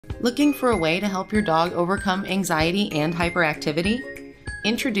Looking for a way to help your dog overcome anxiety and hyperactivity?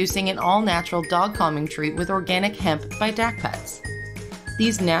 Introducing an all-natural dog calming treat with organic hemp by DakPets.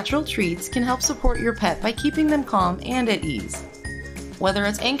 These natural treats can help support your pet by keeping them calm and at ease, whether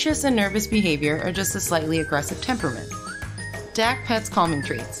it's anxious and nervous behavior or just a slightly aggressive temperament. DakPets Calming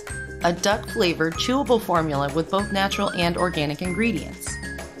Treats, a duck-flavored chewable formula with both natural and organic ingredients.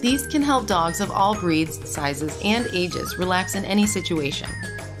 These can help dogs of all breeds, sizes, and ages relax in any situation.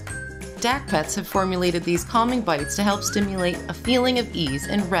 DakPets have formulated these calming bites to help stimulate a feeling of ease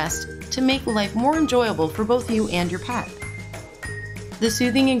and rest to make life more enjoyable for both you and your pet. The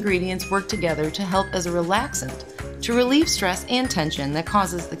soothing ingredients work together to help as a relaxant to relieve stress and tension that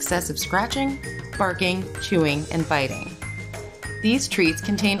causes excessive scratching, barking, chewing, and biting. These treats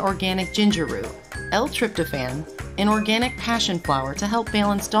contain organic ginger root, L-Tryptophan, and organic passion flower to help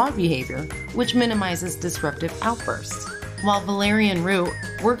balance dog behavior, which minimizes disruptive outbursts, while valerian root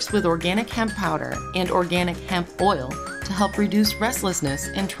works with organic hemp powder and organic hemp oil to help reduce restlessness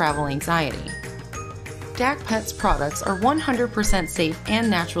and travel anxiety. DakPets products are 100% safe and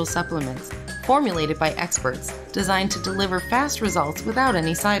natural supplements formulated by experts designed to deliver fast results without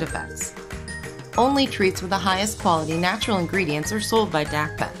any side effects. Only treats with the highest quality natural ingredients are sold by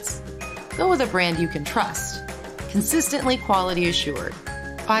DakPets. Go with a brand you can trust. Consistently quality assured.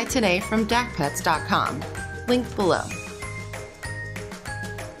 Buy today from DakPets.com. Link below.